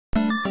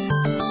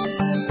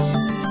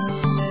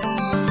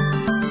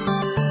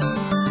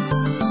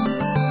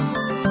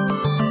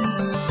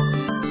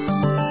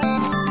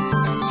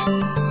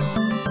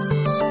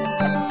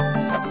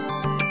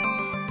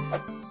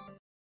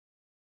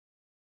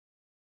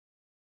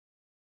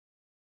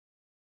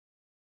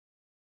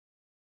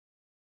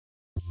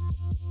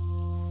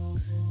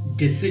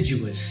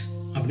deciduous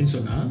அப்படின்னு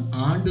சொன்னா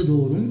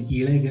ஆண்டுதோறும்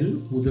இலைகள்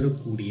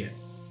உதிரக்கூடிய.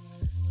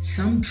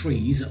 Some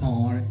trees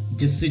are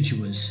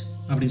deciduous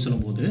அப்படின்னு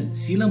சொல்லும்போது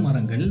சில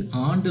மரங்கள்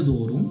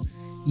ஆண்டுதோறும்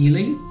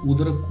இலை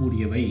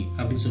உதிரக்கூடியவை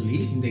அப்படின்னு சொல்லி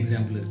இந்த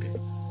எக்ஸாம்பிள் இருக்கு.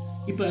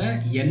 இப்போ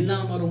எல்லா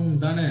மரமும்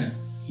தானே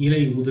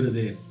இலை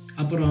உதிருது,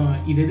 அப்புறம்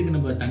இது எதுக்கு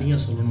நம்ம தனியாக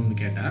சொல்லணும்னு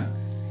கேட்டால்,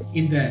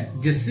 இந்த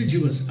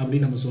deciduous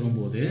அப்படின்னு நம்ம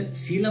சொல்லும்போது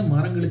சில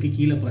மரங்களுக்கு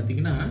கீழே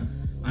பார்த்தீங்கன்னா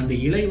அந்த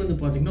இலை வந்து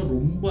பார்த்தீங்கன்னா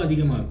ரொம்ப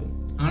அதிகமாக இருக்கும்.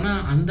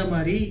 ஆனால் அந்த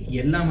மாதிரி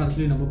எல்லா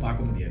மரத்துலையும் நம்ம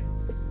பார்க்க முடியாது,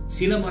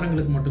 சில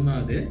மரங்களுக்கு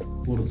மட்டும்தான் அது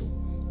பொருந்தும்.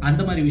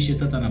 அந்த மாதிரி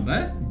விஷயத்தை தான் நம்ம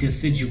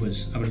deciduous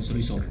அப்படின்னு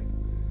சொல்லி சொல்கிறோம்.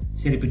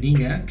 சரி, இப்போ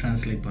நீங்கள்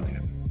டிரான்ஸ்லேட்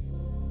பண்ணுங்கள்.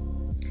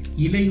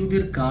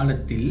 இலையுதிர்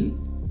காலத்தில்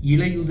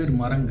இலையுதிர்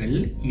மரங்கள்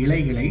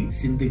இலைகளை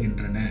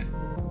சிந்துகின்றன.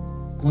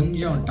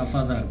 கொஞ்சம்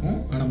டஃபாக தான் இருக்கும்,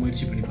 ஆனால்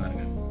முயற்சி பண்ணி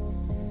பாருங்க.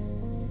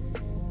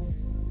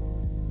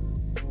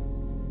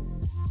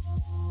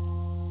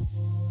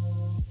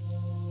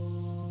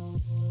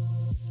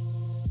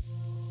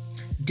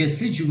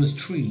 Deciduous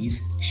trees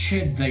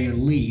shed their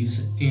leaves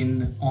in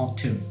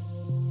autumn.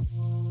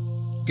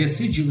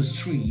 Deciduous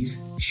trees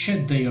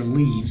shed their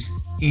leaves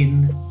in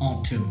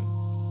autumn.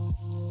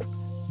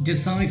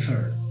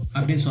 Decipher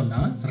அப்படின்னு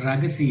சொன்னா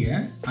ரகசிய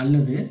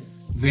அல்லது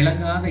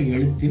விளங்காத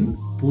எழுத்தின்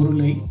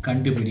பொருளை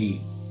கண்டுபிடி.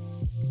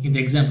 இந்த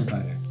எக்ஸாம்பிள்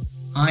பாருங்க.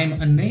 I am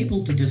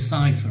unable to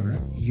decipher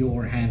your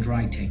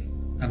handwriting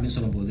அப்படின்னு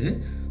சொல்லும்போது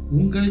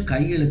உங்கள்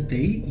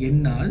கையெழுத்தை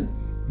என்னால்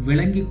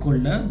விளங்கிக்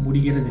கொள்ள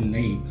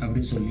முடிகிறதில்லை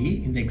அப்படின்னு சொல்லி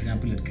இந்த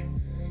எக்ஸாம்பிள் இருக்கு.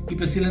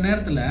 இப்போ சில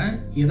நேரத்தில்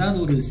ஏதாவது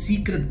ஒரு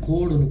சீக்ரெட்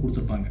கோடு ஒன்று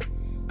கொடுத்துருப்பாங்க.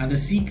 அந்த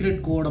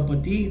சீக்ரெட் கோடை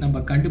பற்றி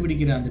நம்ம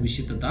கண்டுபிடிக்கிற அந்த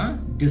விஷயத்தை தான்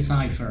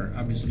டிசைஃபர்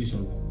அப்படின்னு சொல்லி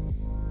சொல்லுவோம்.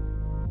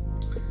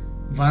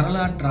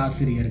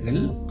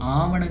 வரலாற்றாசிரியர்கள்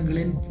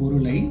ஆவணங்களின்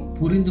பொருளை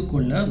புரிந்து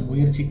கொள்ள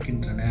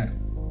முயற்சிக்கின்றனர்.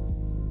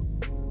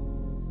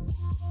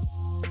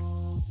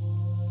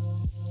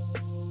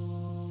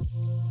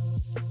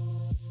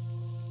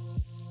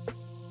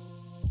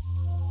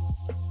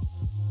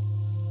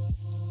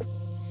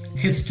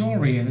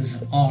 Historians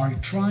are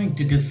trying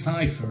to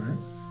decipher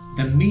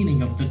the meaning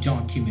of the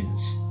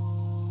documents.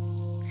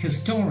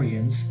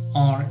 Historians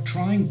are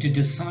trying to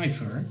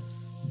decipher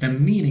the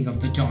meaning of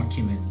the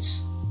documents.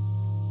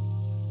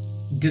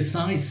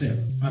 Decisive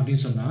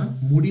அப்படின்னு சொன்னா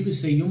முடிவு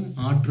செய்யும்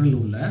ஆற்றல்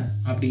உள்ள,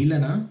 அப்படி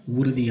இல்லைன்னா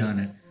உறுதியான.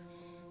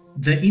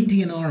 The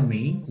Indian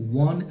Army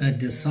won a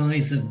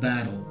decisive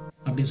battle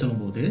அப்படின்னு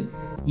சொல்லும்போது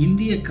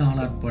இந்திய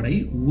காலாட்படை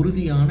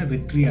உறுதியான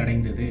வெற்றி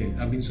அடைந்தது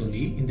அப்படின்னு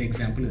சொல்லி இந்த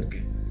எக்ஸாம்பிள்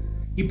இருக்கு.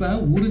 இப்போ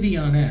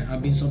உறுதியான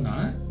அப்படின்னு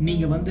சொன்னால்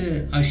நீங்கள் வந்து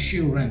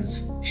அஷ்யூரன்ஸ்,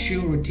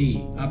 ஷூரிட்டி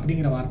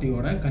அப்படிங்கிற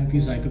வார்த்தையோட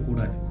கன்ஃபியூஸ் ஆகிக்க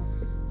கூடாது.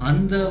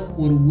 அந்த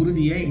ஒரு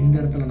உறுதியை இந்த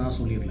இடத்துல நான்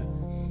சொல்லிடல.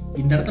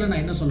 இந்த இடத்துல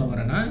நான் என்ன சொல்ல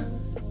வரேன்னா,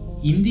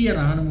 இந்திய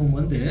இராணுவம்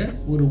வந்து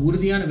ஒரு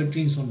உறுதியான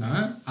வெற்றின்னு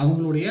சொன்னால்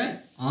அவங்களுடைய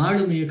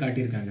ஆளுமையை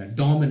காட்டியிருக்காங்க,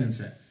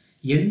 டாமினன்ஸை.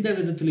 எந்த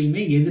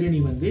விதத்துலையுமே எதிரணி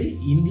வந்து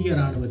இந்திய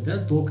இராணுவத்தை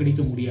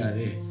தோக்கடிக்க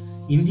முடியாது,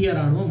 இந்திய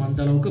ராணுவம் அந்த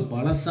அளவுக்கு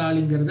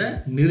பலசாலிங்கிறத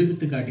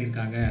நிரூபித்து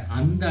காட்டியிருக்காங்க.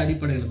 அந்த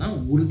அடிப்படையில் தான்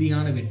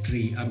உறுதியான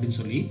வெற்றி அப்படின்னு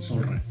சொல்லி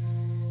சொல்றேன்.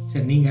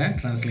 சரி, நீங்க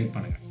டிரான்ஸ்லேட்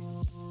பண்ணுங்க.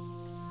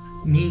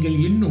 நீங்கள்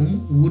இன்னும்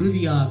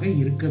உறுதியாக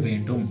இருக்க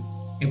வேண்டும்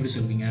எப்படி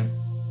சொல்வீங்க?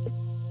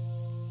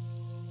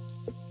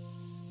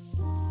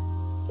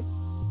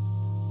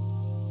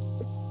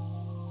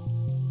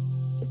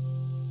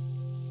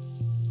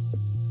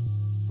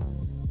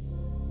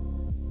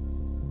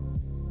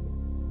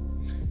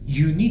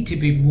 You need to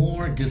be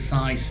more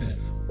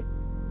decisive.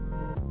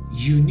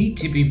 You need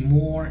to be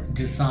more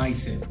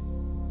decisive.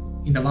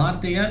 இந்த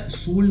வார்த்தையை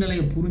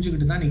சூழ்நிலையை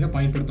புரிஞ்சுக்கிட்டு தான் நீங்கள்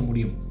பயன்படுத்த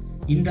முடியும்.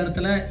 இந்த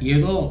இடத்துல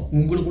ஏதோ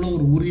உங்களுக்குள்ள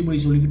ஒரு உறுதிமொழி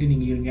சொல்லிக்கிட்டு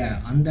நீங்கள் இருங்க,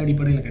 அந்த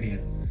அடிப்படையில்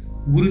கிடையாது.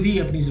 உறுதி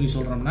அப்படின்னு சொல்லி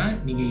சொல்கிறோம்னா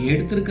நீங்கள்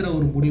எடுத்திருக்கிற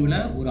ஒரு முடிவில்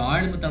ஒரு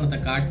ஆளுமைத்தனத்தை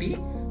காட்டி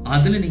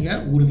அதில்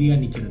நீங்கள்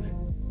உறுதியாக நிற்கிறது.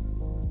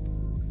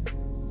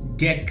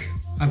 டெக்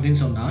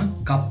அப்படின்னு சொன்னால்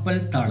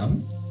கப்பல் தளம்,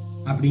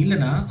 அப்படி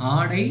இல்லைன்னா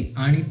ஆடை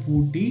அணி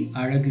பூட்டி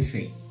அழகு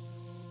செய்.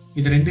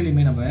 இது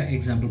ரெண்டுலையுமே நம்ம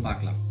எக்ஸாம்பிள்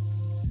பார்க்கலாம்.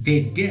 They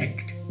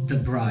decked the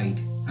bride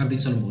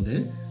அப்படின்னு சொல்லும்போது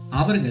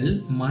அவர்கள்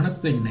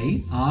மணப்பெண்ணை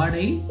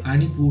ஆடை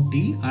அணி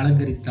பூட்டி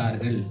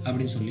அலங்கரித்தார்கள்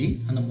அப்படின்னு சொல்லி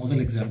அந்த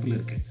முதல் எக்ஸாம்பிள்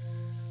இருக்கு.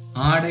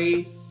 ஆடை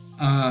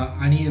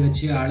அணியை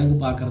வச்சு அழகு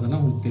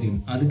பார்க்கறதெல்லாம் உங்களுக்கு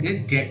தெரியும், அதுக்கு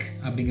டெக்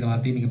அப்படிங்கிற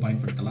வார்த்தையை நீங்கள்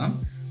பயன்படுத்தலாம்.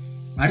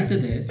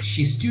 அடுத்தது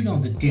she stood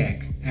on the deck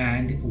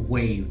and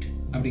waved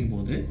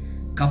அப்படிங்கும்போது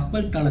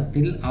கப்பல்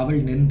தளத்தில்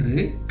அவள் நின்று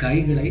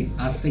கைகளை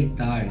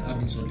அசைத்தாள்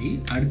அப்படின்னு சொல்லி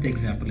அடுத்த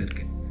எக்ஸாம்பிள்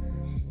இருக்கு.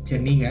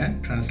 சரி, நீங்க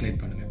டிரான்ஸ்லேட்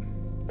பண்ணுங்க.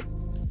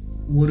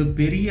 ஒரு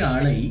பெரிய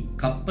அலை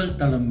கப்பல்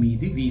தளம்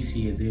மீது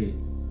வீசியது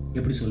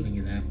எப்படி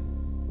சொல்வீங்க இத?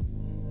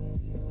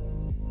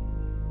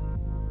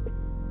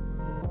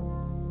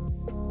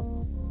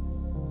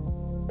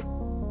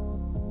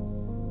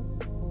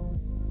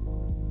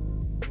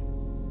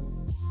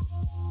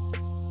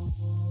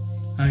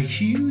 A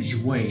huge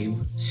wave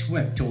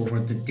swept over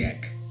the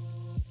deck.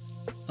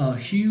 A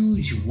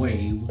huge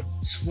wave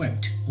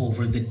swept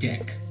over the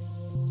deck.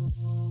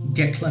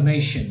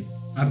 Declamation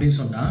அப்படின்னு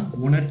சொன்னா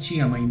உணர்ச்சி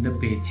அமைந்த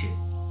பேச்சு.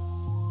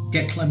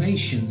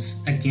 Declamations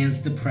against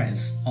the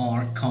press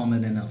are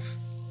common enough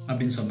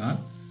அப்படின்னு சொன்னா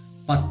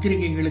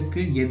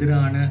பத்திரிகைகளுக்கு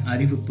எதிரான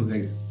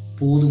அறிவிப்புகள்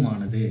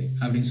போதுமானது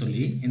அப்படின்னு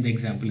சொல்லி இந்த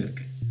எக்ஸாம்பிள்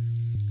இருக்கு.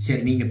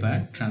 சரி, நீங்க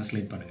இப்ப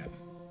டிரான்ஸ்லேட் பண்ணுங்க.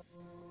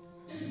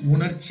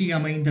 உணர்ச்சி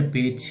அமைந்த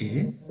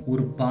பேச்சு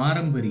ஒரு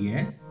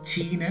பாரம்பரிய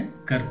சீன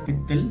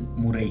கற்பித்தல்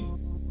முறை.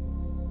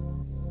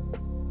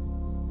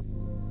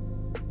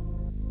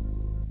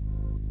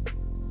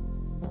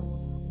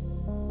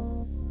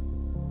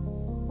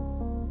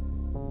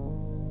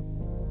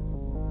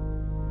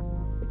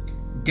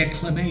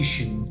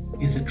 Declamation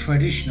is a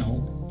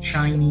traditional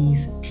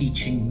Chinese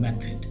teaching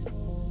method.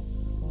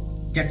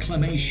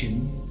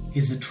 Declamation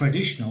is a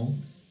traditional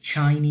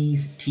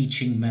Chinese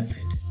teaching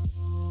method.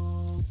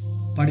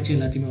 படிச்ச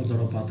எல்லாத்தையுமே ஒரு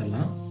தடவை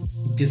பார்த்தலாம்.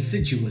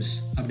 Deciduous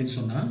அப்படின்னு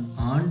சொன்னா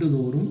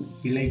ஆண்டுதோறும்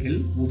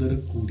இலைகள்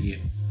உதிரக்கூடிய.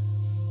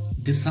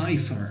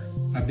 Decipher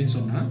அப்படின்னு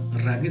சொன்னா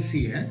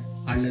ரகசிய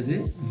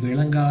அல்லது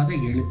விளங்காத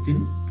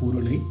எழுத்தின்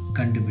பொருளை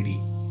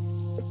கண்டுபிடி.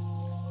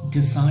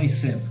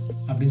 Decisive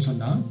அப்படின்னு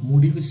சொன்னா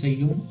முடிவு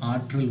செய்யும்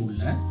ஆற்றல்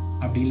உள்ள,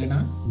 அப்படி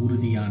இல்லைன்னா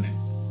உறுதியான.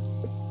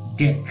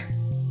 Deck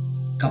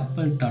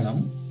கப்பல்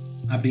தளம்,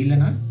 அப்படி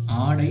இல்லைன்னா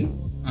ஆடை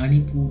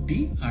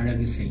அணிபூட்டி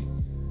அழகு செய்.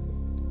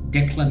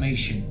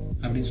 Declamation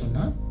அப்படின்னு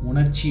சொன்னா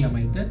உணர்ச்சி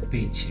அமைந்த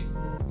பேச்சு.